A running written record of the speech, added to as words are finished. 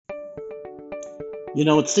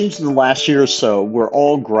It seems in the last year or so, we're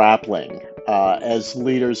all grappling as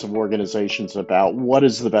leaders of organizations about what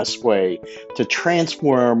is the best way to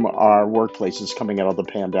transform our workplaces coming out of the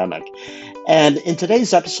pandemic. And in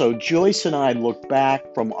today's episode, Joyce and I look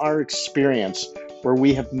back from our experience where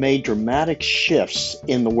we have made dramatic shifts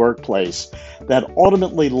in the workplace that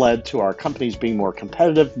ultimately led to our companies being more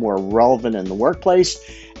competitive, more relevant in the workplace,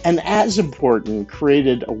 and as important,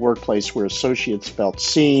 created a workplace where associates felt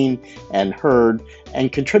seen and heard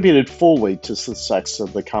and contributed fully to the success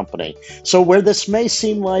of the company. So where this may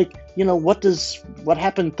seem like, what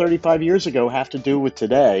happened 35 years ago have to do with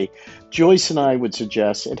today? Joyce and I would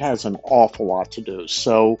suggest it has an awful lot to do.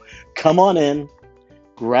 So come on in,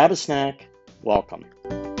 grab a snack, welcome.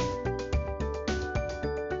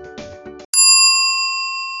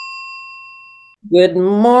 Good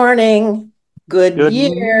morning, good Good.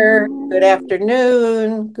 year, good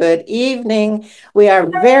afternoon, good evening. We are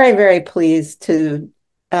very, very pleased to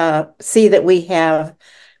see that we have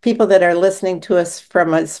people that are listening to us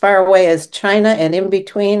from as far away as China and in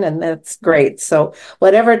between, and that's great. So,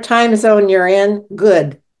 whatever time zone you're in,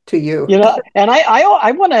 good to you. And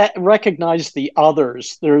I want to recognize the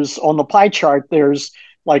others. There's on the pie chart, there's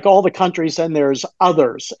like all the countries, and there's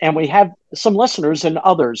others. And we have some listeners in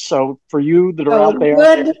others. So for you that are out So, there,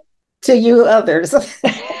 good to you others.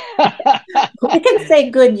 We can say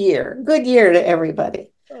good year to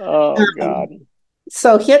everybody. oh Um, God.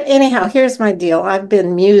 So here, anyhow, here's my deal. I've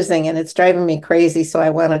been musing and it's driving me crazy, so I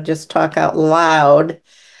want to just talk out loud.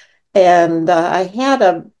 And I had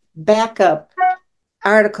a backup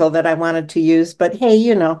article that I wanted to use, but hey,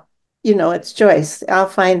 it's Joyce. I'll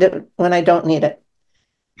find it when I don't need it,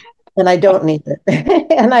 and I don't need it.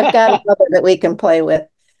 And I've got another that we can play with.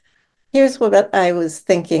 Here's what I was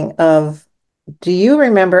thinking of. Do you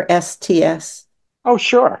remember STS? Oh,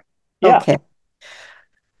 sure. Yeah. Okay.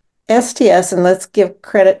 STS, and let's give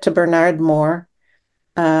credit to Bernard Mohr,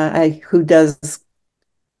 who does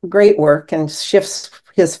great work and shifts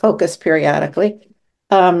his focus periodically,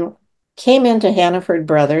 um, came into Hannaford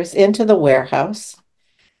Brothers into the warehouse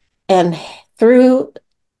and through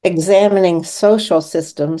examining social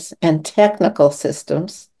systems and technical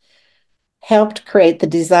systems, helped create the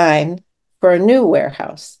design for a new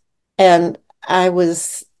warehouse. And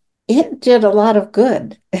it did a lot of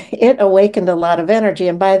good. It awakened a lot of energy.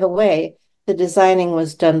 And by the way, the designing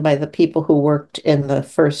was done by the people who worked in the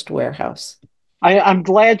first warehouse. I'm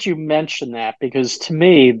glad you mentioned that because to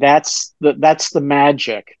me, that's the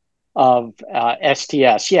magic of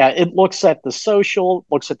STS. Yeah, it looks at the social,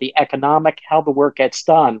 looks at the economic, how the work gets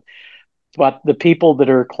done, but the people that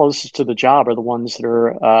are closest to the job are the ones that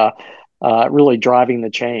are really driving the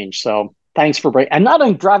change. So thanks for breaking. And not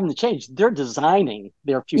only driving the change, they're designing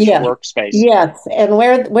their future Yeah. workspace. Yes. And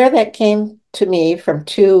where that came to me from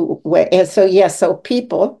two ways. And so yes, so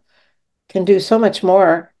people can do so much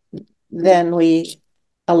more than we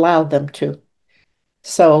allow them to.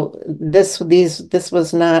 So this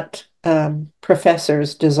was not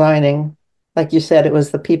professors designing, like you said, it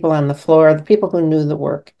was the people on the floor, the people who knew the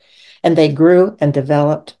work, and they grew and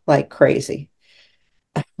developed like crazy.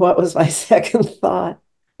 What was my second thought?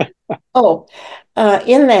 Oh,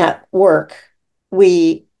 in that work,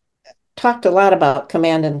 we talked a lot about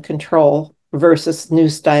command and control versus new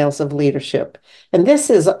styles of leadership. And this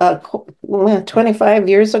is 25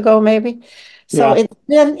 years ago, maybe. So Yeah. it's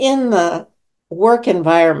been in the work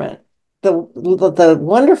environment. The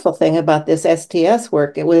wonderful thing about this STS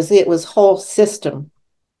work, it was whole system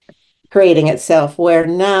creating itself, where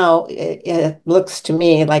now it looks to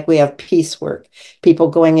me like we have piecework, people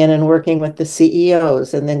going in and working with the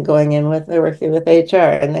CEOs and then going in with working with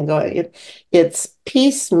HR and then it's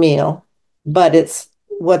piecemeal, but it's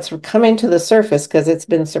what's coming to the surface because it's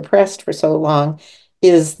been suppressed for so long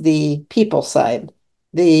is the people side.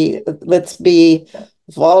 The let's be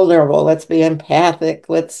vulnerable, let's be empathic,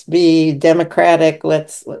 let's be democratic,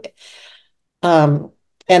 um,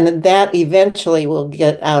 and that eventually will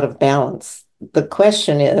get out of balance. The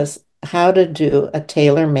question is how to do a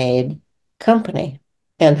tailor-made company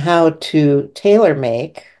and how to tailor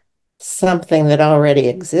make something that already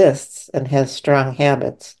exists and has strong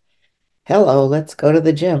habits. Hello, let's go to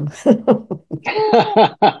the gym.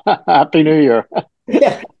 Happy New Year.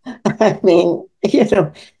 Yeah, I mean,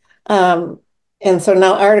 um, and so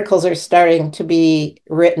now articles are starting to be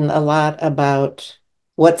written a lot about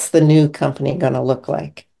what's the new company going to look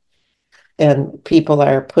like. And people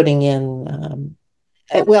are putting in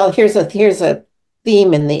well, here's a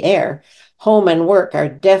theme in the air. Home and work are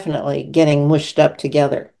definitely getting mushed up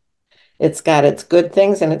together. It's got its good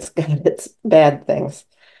things and it's got its bad things.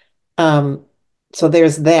 Um, so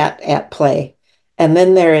there's that at play. And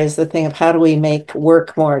then there is the thing of how do we make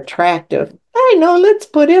work more attractive? I know, let's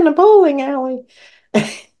put in a bowling alley. I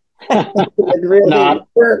think it would really Not,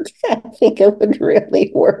 work. I think it would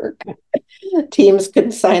really work. Teams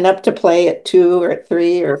could sign up to play at two or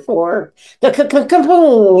three or four. I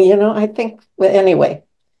think, well, anyway,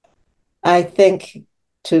 I think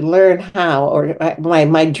to learn how, or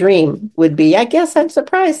my dream would be, I guess I'm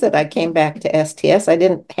surprised that I came back to STS. I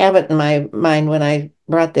didn't have it in my mind when I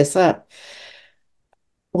brought this up,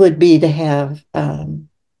 would be to have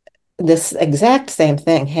this exact same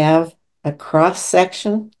thing, have a cross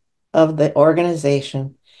section of the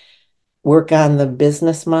organization work on the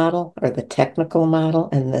business model or the technical model,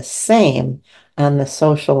 and the same on the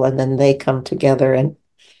social, and then they come together and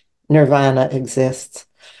nirvana exists.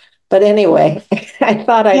 But anyway, I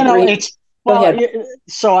thought you I'd know, read. it's, Go well, ahead.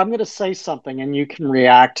 so I'm going to say something and you can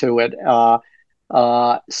react to it.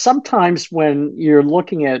 Sometimes when you're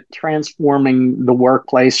looking at transforming the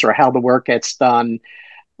workplace or how the work gets done,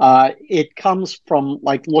 it comes from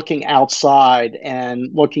like looking outside and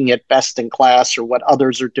looking at best in class or what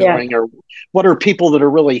others are Yeah, doing or what are people that are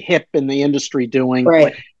really hip in the industry doing.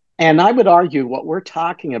 right. And I would argue what we're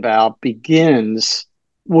talking about begins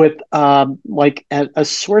with like a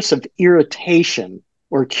source of irritation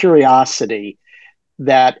or curiosity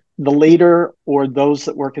that the leader or those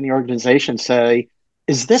that work in the organization say,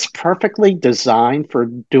 is this perfectly designed for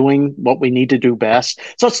doing what we need to do best?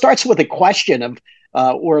 So it starts with a question of,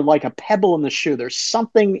 or like a pebble in the shoe. There's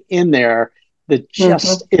something in there that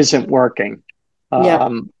just Hmm. isn't working. Yeah.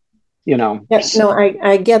 Um, you know, Yeah. No,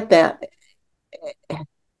 I get that.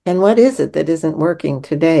 And what is it that isn't working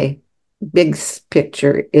today? Big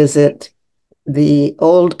picture, is it the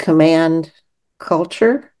old command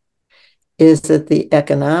culture? Is it the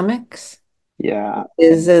economics? yeah,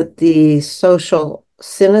 Is it the social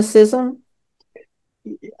cynicism?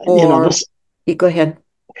 you know, Or this, you go ahead.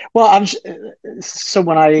 well, so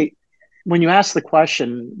when you ask the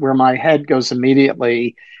question, where my head goes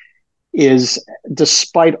immediately is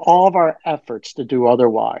despite all of our efforts to do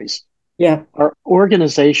otherwise, Yeah. our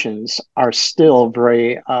organizations are still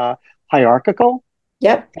very hierarchical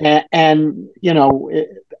Yep. and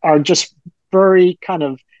are just very kind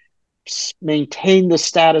of maintain the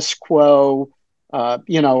status quo. They're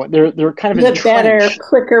kind of Live better, entrenched.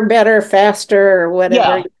 quicker, better, faster, or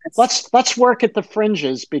whatever. Yeah, Yes. let's work at the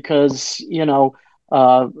fringes because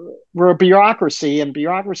uh, we're a bureaucracy and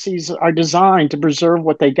bureaucracies are designed to preserve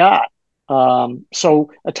what they got.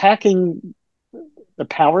 So attacking the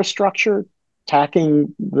power structure,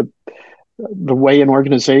 attacking the way an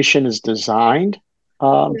organization is designed,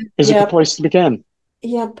 is a good Yep. place to begin.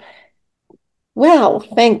 Yep. Well,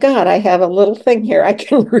 thank God I have a little thing here I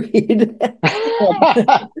can read.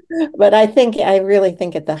 But I really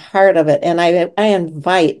think at the heart of it, and I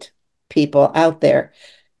invite people out there,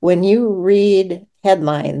 when you read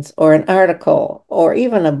headlines or an article or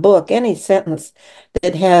even a book, any sentence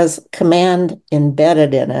that has command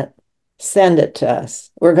embedded in it, send it to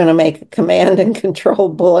us. We're going to make a command and control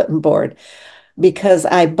bulletin board because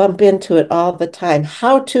I bump into it all the time.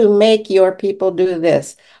 How to make your people do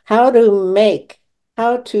this, how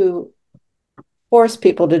to force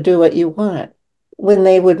people to do what you want when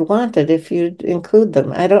they would want it if you include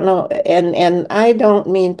them. I don't know. And I don't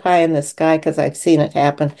mean pie in the sky because I've seen it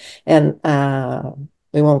happen. And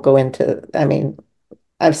we won't go into, I mean,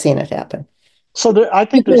 I've seen it happen. So I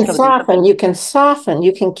think there's going to be, You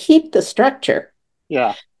can keep the structure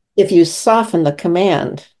yeah. if you soften the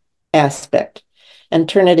command aspect and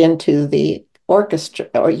turn it into the orchestra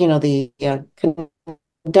or, the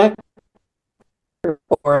conductor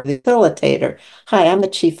or the facilitator. Hi, I'm the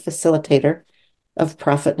chief facilitator of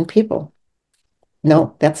Profit and People.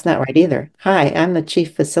 No, that's not right either. Hi, I'm the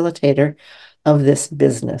chief facilitator of this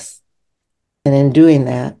business. And in doing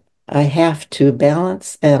that, I have to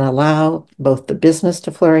balance and allow both the business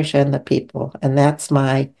to flourish and the people. And that's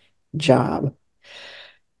my job.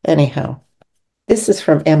 Anyhow, this is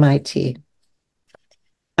from MIT,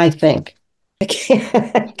 I think.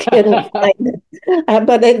 I couldn't find it.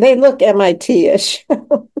 But they look MIT-ish. I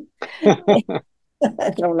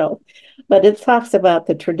don't know. But it talks about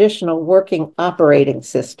the traditional working operating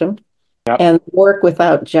system Yep. and work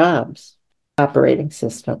without jobs operating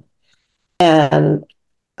system. And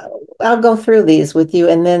I'll go through these with you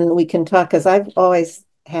and then we can talk because I've always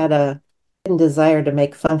had a desire to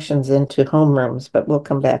make functions into homerooms, but we'll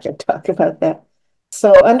come back and talk about that.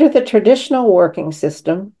 So, under the traditional working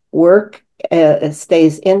system, work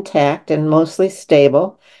stays intact and mostly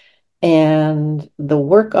stable, and the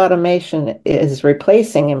work automation is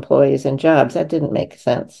replacing employees and jobs. That didn't make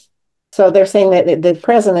sense. So, they're saying that the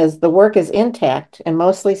present is the work is intact and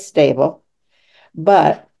mostly stable,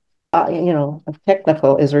 but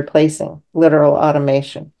technical is replacing literal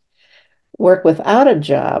automation. Work without a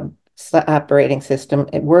job operating system,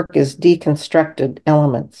 work is deconstructed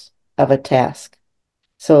elements of a task.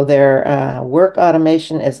 So their work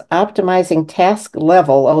automation is optimizing task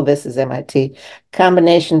level, oh, this is MIT,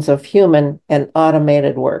 combinations of human and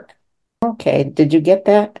automated work. Okay, did you get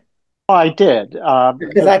that? Oh, I did.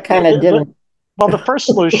 Because I kind of didn't. Well, the first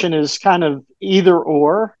solution is kind of either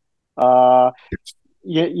or. Uh,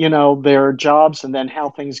 there are jobs and then how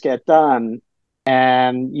things get done,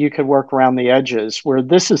 and you could work around the edges. Where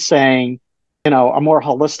this is saying, a more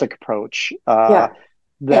holistic approach Yeah,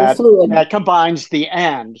 and that fluid. combines the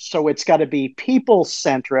end. So it's got to be people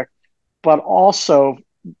centric, but also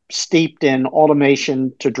steeped in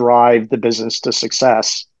automation to drive the business to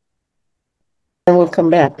success. And we'll come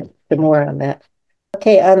back to more on that.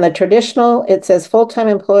 Okay, on the traditional, it says full-time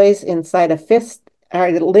employees inside a fixed or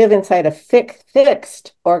live inside a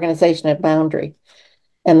fixed organizational boundary.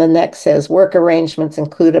 And the next says work arrangements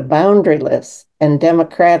include a boundaryless and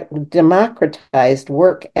democratized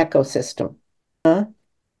work ecosystem. Huh?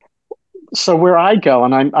 So where I go,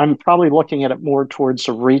 and I'm probably looking at it more towards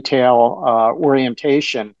a retail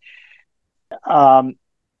orientation. Um,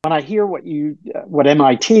 when I hear what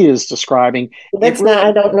MIT is describing, it That's not, I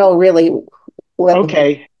really don't know really what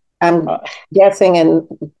okay. I'm Uh, guessing, and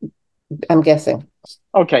I'm guessing.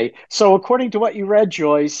 okay, so according to what you read,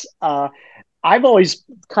 Joyce, I've always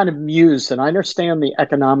kind of mused, and I understand the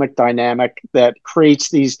economic dynamic that creates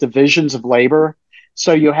these divisions of labor.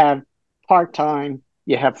 So you have part time,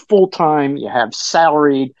 you have full time, you have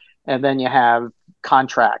salaried, and then you have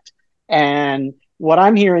contract. And what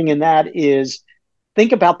I'm hearing in that is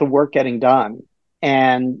think about the work getting done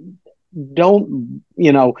and don't,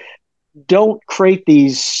 don't create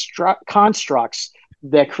these constructs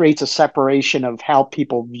that creates a separation of how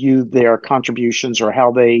people view their contributions or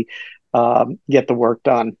how they get the work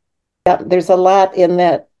done. Yeah, there's a lot in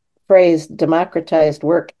that phrase, democratized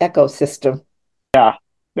work ecosystem. Yeah,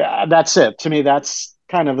 that's it. To me, that's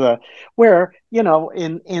kind of the where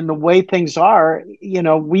in the way things are.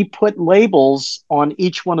 We put labels on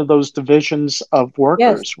each one of those divisions of Yes.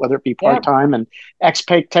 workers, whether it be Yeah. part time, and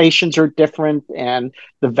expectations are different, and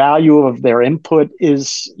the value of their input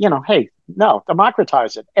is, hey, no,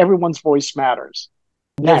 democratize it. Everyone's voice matters.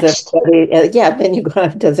 Does Next. everybody, yeah, then you go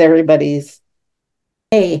on, does everybody's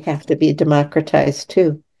pay have to be democratized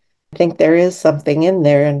too? I think there is something in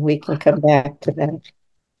there, and we can come back to that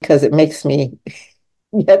because it makes me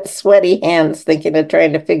get sweaty hands thinking of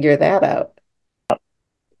trying to figure that out.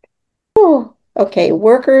 Oh, okay.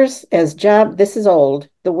 Workers as job, this is old.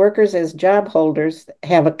 The workers as job holders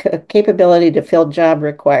have a capability to fill job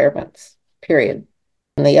requirements, period.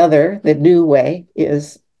 And the other, the new way,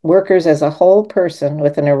 is workers as a whole person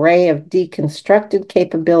with an array of deconstructed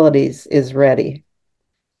capabilities is ready.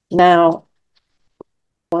 Now,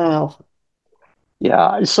 wow.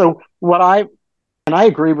 Yeah. So and I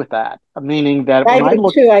agree with that, meaning that I when I do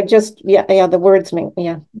look, too. I just, yeah, yeah, the words mean,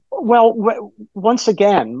 yeah. well, once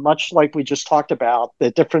again, much like we just talked about,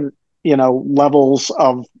 the different, levels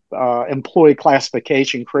of employee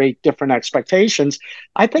classification create different expectations.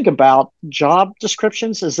 I think about job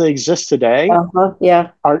descriptions as they exist today Uh-huh. Yeah,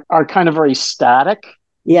 are kind of very static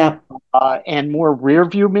yeah, and more rear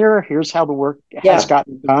view mirror. Here's how the work has yeah,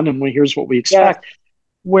 gotten done, and here's what we yeah. expect.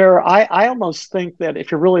 Where I almost think that if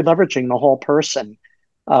you're really leveraging the whole person,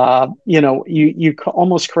 you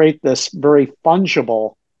almost create this very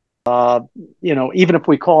fungible, even if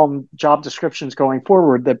we call them job descriptions going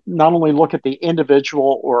forward, that not only look at the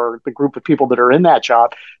individual or the group of people that are in that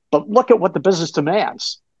job, but look at what the business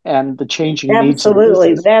demands and the changing needs of the Absolutely.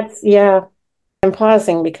 business. That's, yeah. I'm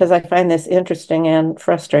pausing because I find this interesting and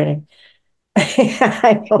frustrating.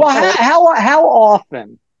 I don't Well, know. how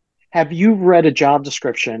often have you read a job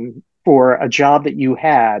description for a job that you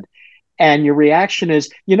had, and your reaction is,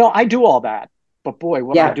 I do all that, but boy,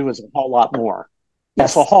 what I Yeah. do is a whole lot more.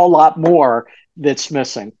 There's a Yes. whole lot more that's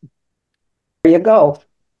missing. There you go.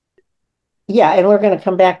 Yeah, and we're going to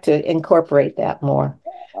come back to incorporate that more.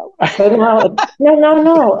 So now, no, no,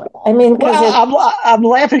 no. I mean, because Well, it, I'm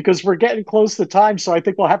laughing because we're getting close to time, so I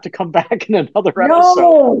think we'll have to come back in another episode.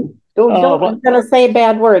 no, don't, But I'm going to say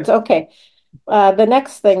bad words. Okay. The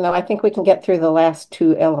next thing, though, I think we can get through the last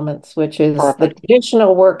two elements, which is the perfect.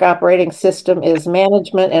 traditional work operating system is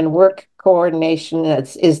management and work coordination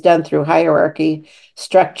is done through hierarchy,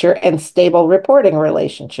 structure, and stable reporting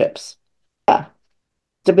relationships. Yeah.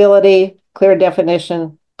 Stability, clear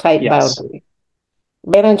definition, tight Yes. boundary.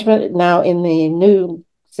 Management now in the new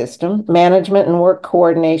system, management and work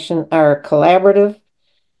coordination are collaborative,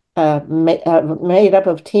 made up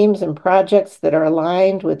of teams and projects that are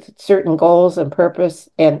aligned with certain goals and purpose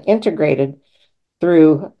and integrated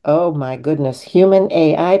through, oh my goodness, human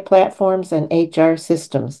AI platforms and HR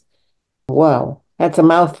systems. Whoa, that's a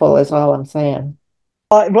mouthful, is all I'm saying.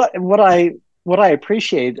 What I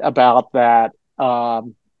appreciate about that,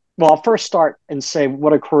 well, I'll first start and say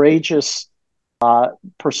what a courageous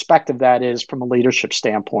perspective that is from a leadership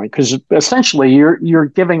standpoint, because essentially you're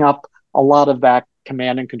giving up a lot of that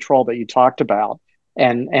command and control that you talked about,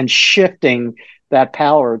 and shifting that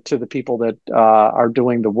power to the people that are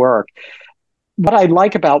doing the work. What I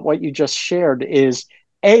like about what you just shared is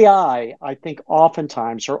I think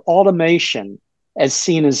oftentimes, or automation, as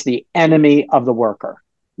seen as the enemy of the worker,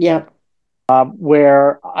 Yeah.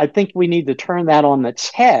 where I think we need to turn that on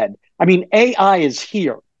its head. I mean, AI is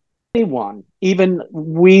here. Anyone, even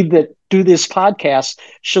we that do this podcast,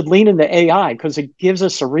 should lean into AI because it gives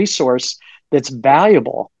us a resource that's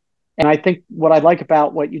valuable. And I think what I like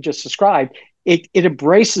about what you just described, it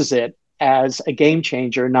embraces it as a game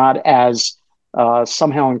changer, not as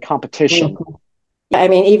somehow in competition. Mhm. I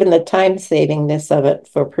mean, even the time savingness of it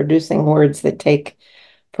for producing words that take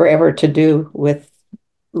forever to do with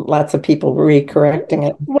lots of people recorrecting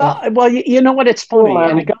it and stuff. Well, you know what? It's Cool, funny,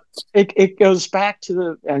 and Mom. it goes back to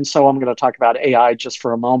the, and so I'm going to talk about AI just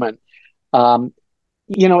for a moment. Um,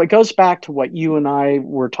 it goes back to what you and I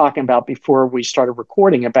were talking about before we started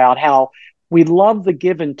recording about how we love the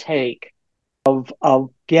give and take of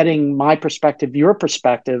getting my perspective, your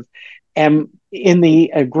perspective, and in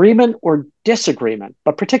the agreement or disagreement,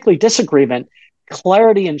 but particularly disagreement,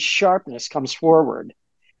 clarity and sharpness comes forward.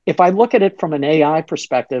 If I look at it from an AI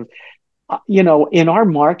perspective, in our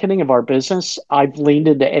marketing of our business, I've leaned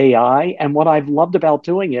into AI, and what I've loved about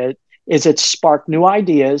doing it is it sparked new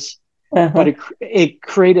ideas, but Uh-huh. it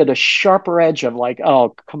created a sharper edge of like,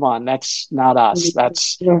 oh, come on, that's not us.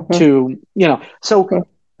 That's Mhm. too, so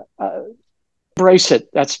uh, embrace it.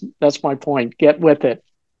 That's my point. Get with it.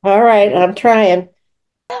 All right, I'm trying.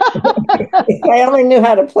 If I only knew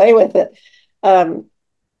how to play with it. Um,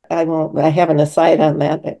 I won't, I have an aside on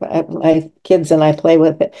that. My kids and I play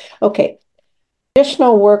with it. Okay.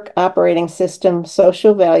 Traditional work operating system,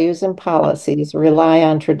 social values, and policies rely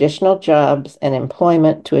on traditional jobs and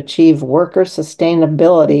employment to achieve worker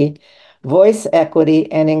sustainability, voice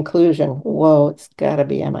equity, and inclusion. Whoa, it's got to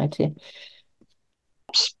be MIT.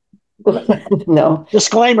 No.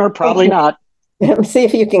 Disclaimer, probably not. See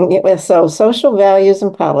if you can get with so social values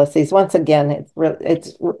and policies. Once again,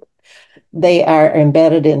 they are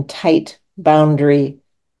embedded in tight boundary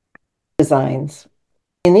designs.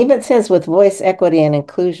 And even it says with voice equity and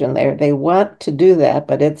inclusion there, they want to do that,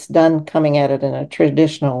 but it's done coming at it in a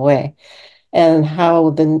traditional way. And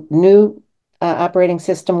how the new operating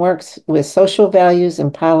system works with social values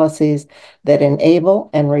and policies that enable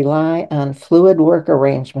and rely on fluid work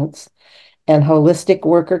arrangements and holistic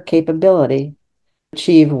worker capability to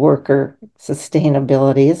achieve worker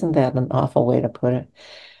sustainability. Isn't that an awful way to put it?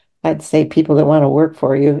 I'd say people that want to work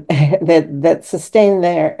for you that sustain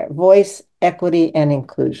their voice, equity, and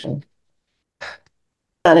inclusion.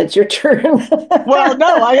 And it's your turn. Well,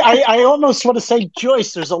 no, I almost want to say,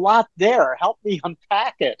 Joyce, there's a lot there. Help me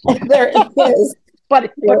unpack it. There is.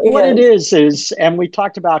 But There what it is. is, and we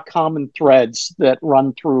talked about common threads that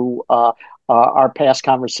run through our past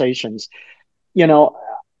conversations. You know,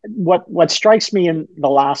 what strikes me in the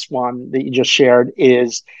last one that you just shared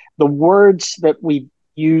is the words that we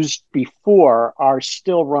used before are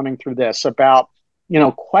still running through this about,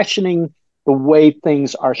 questioning the way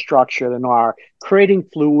things are structured and are creating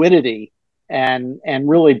fluidity, and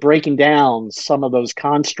really breaking down some of those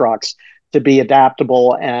constructs to be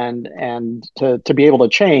adaptable, and to be able to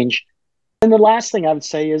change. And the last thing I would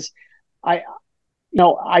say is I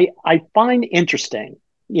I find interesting,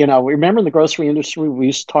 remember in the grocery industry, we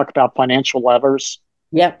used to talk about financial levers,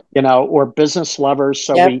 Yep. or business levers.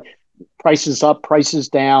 So Yep. we prices up, prices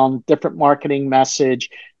down, different marketing message,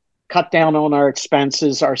 cut down on our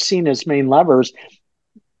expenses are seen as main levers.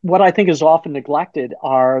 What I think is often neglected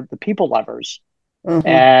are the people levers, Hmm.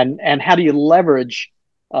 and how do you leverage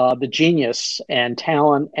the genius and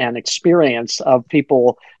talent and experience of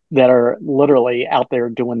people that are literally out there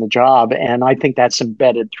doing the job. And I think that's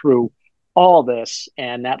embedded through all this.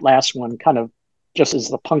 And that last one kind of just is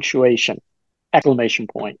the punctuation, exclamation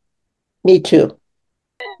point. Me too.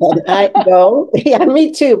 And I go, yeah,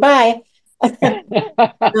 me too. Bye.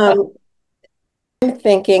 Um, I'm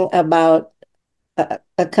thinking about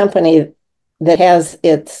a company that has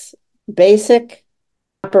its basic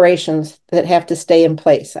operations that have to stay in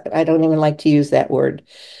place. I don't even like to use that word.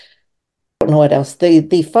 don't know what else.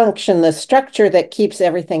 The function, the structure that keeps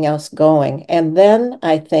everything else going. And then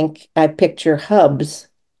I think I picture hubs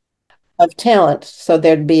of talent. So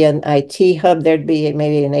there'd be an IT hub, there'd be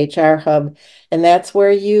maybe an HR hub, and that's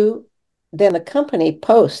where you then the company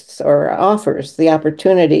posts or offers the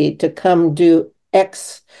opportunity to come do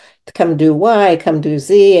X, to come do Y, come do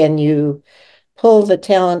Z, and you pull the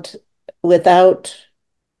talent without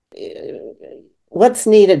what's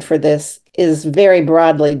needed for this is very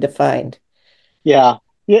broadly defined. Yeah.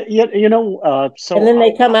 And So then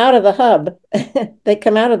they come out of the hub. They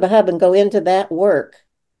come out of the hub and go into that work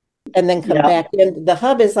and then come yeah. back in. The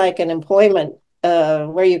hub is like an employment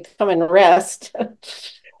where you come and rest.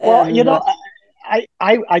 Well, And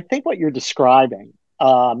I think what you're describing,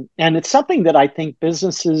 and it's something that I think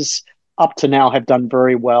businesses up to now have done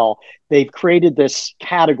very well. They've created this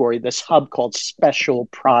category, this hub called special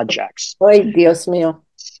projects. Ay, Dios mío.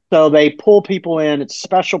 So they pull people in. It's a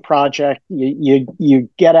special project. You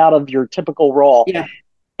get out of your typical role. Yeah,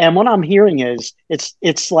 And what I'm hearing is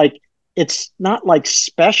it's like it's not like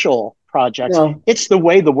special projects. no, It's the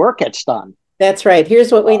way the work gets done. that's right.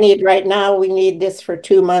 Here's what we need right now. We need this for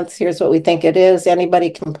 2 months. Here's what we think it is.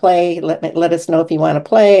 Anybody can play. Let us know if you want to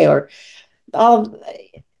play or all.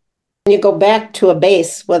 You go back to a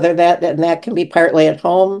base, whether that and that can be partly at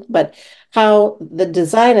home, but how the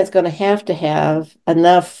design is going to have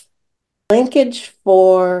enough linkage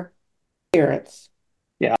for appearance,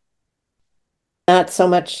 Yeah, not so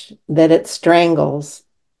much that it strangles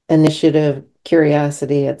initiative,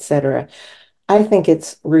 curiosity, etc. I think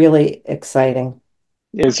it's really exciting.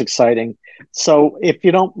 it is exciting. So if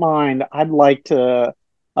you don't mind, I'd like to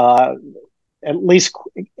uh, at least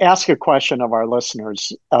ask a question of our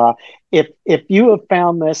listeners. If you have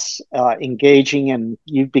found this engaging and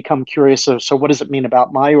you've become curious, so what does it mean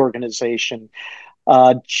about my organization?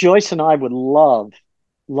 Joyce and I would love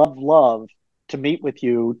to meet with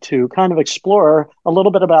you to kind of explore a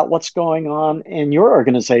little bit about what's going on in your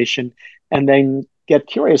organization and then get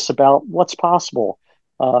curious about what's possible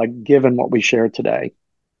given what we shared today.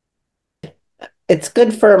 It's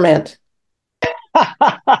good ferment.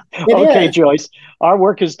 It Okay, is. Joyce, our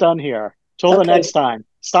work is done here. Till the Okay. next time,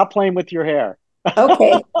 stop playing with your hair.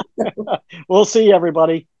 Okay. We'll see you,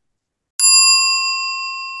 everybody.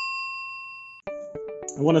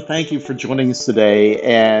 I want to thank you for joining us today.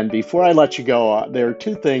 And before I let you go, there are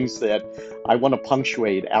two things that I want to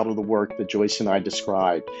punctuate out of the work that Joyce and I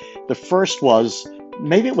described. The first was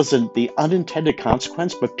maybe it was the unintended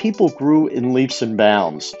consequence, but people grew in leaps and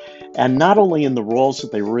bounds. And not only in the roles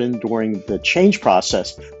that they were in during the change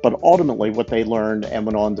process, but ultimately what they learned and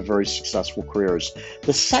went on to very successful careers.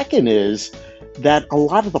 The second is that a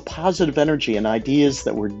lot of the positive energy and ideas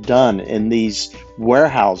that were done in these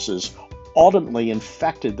warehouses ultimately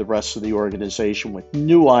infected the rest of the organization with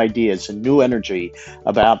new ideas and new energy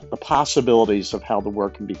about the possibilities of how the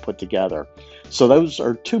work can be put together. So those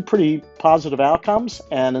are two pretty positive outcomes.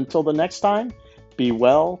 And until the next time, be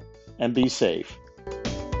well and be safe.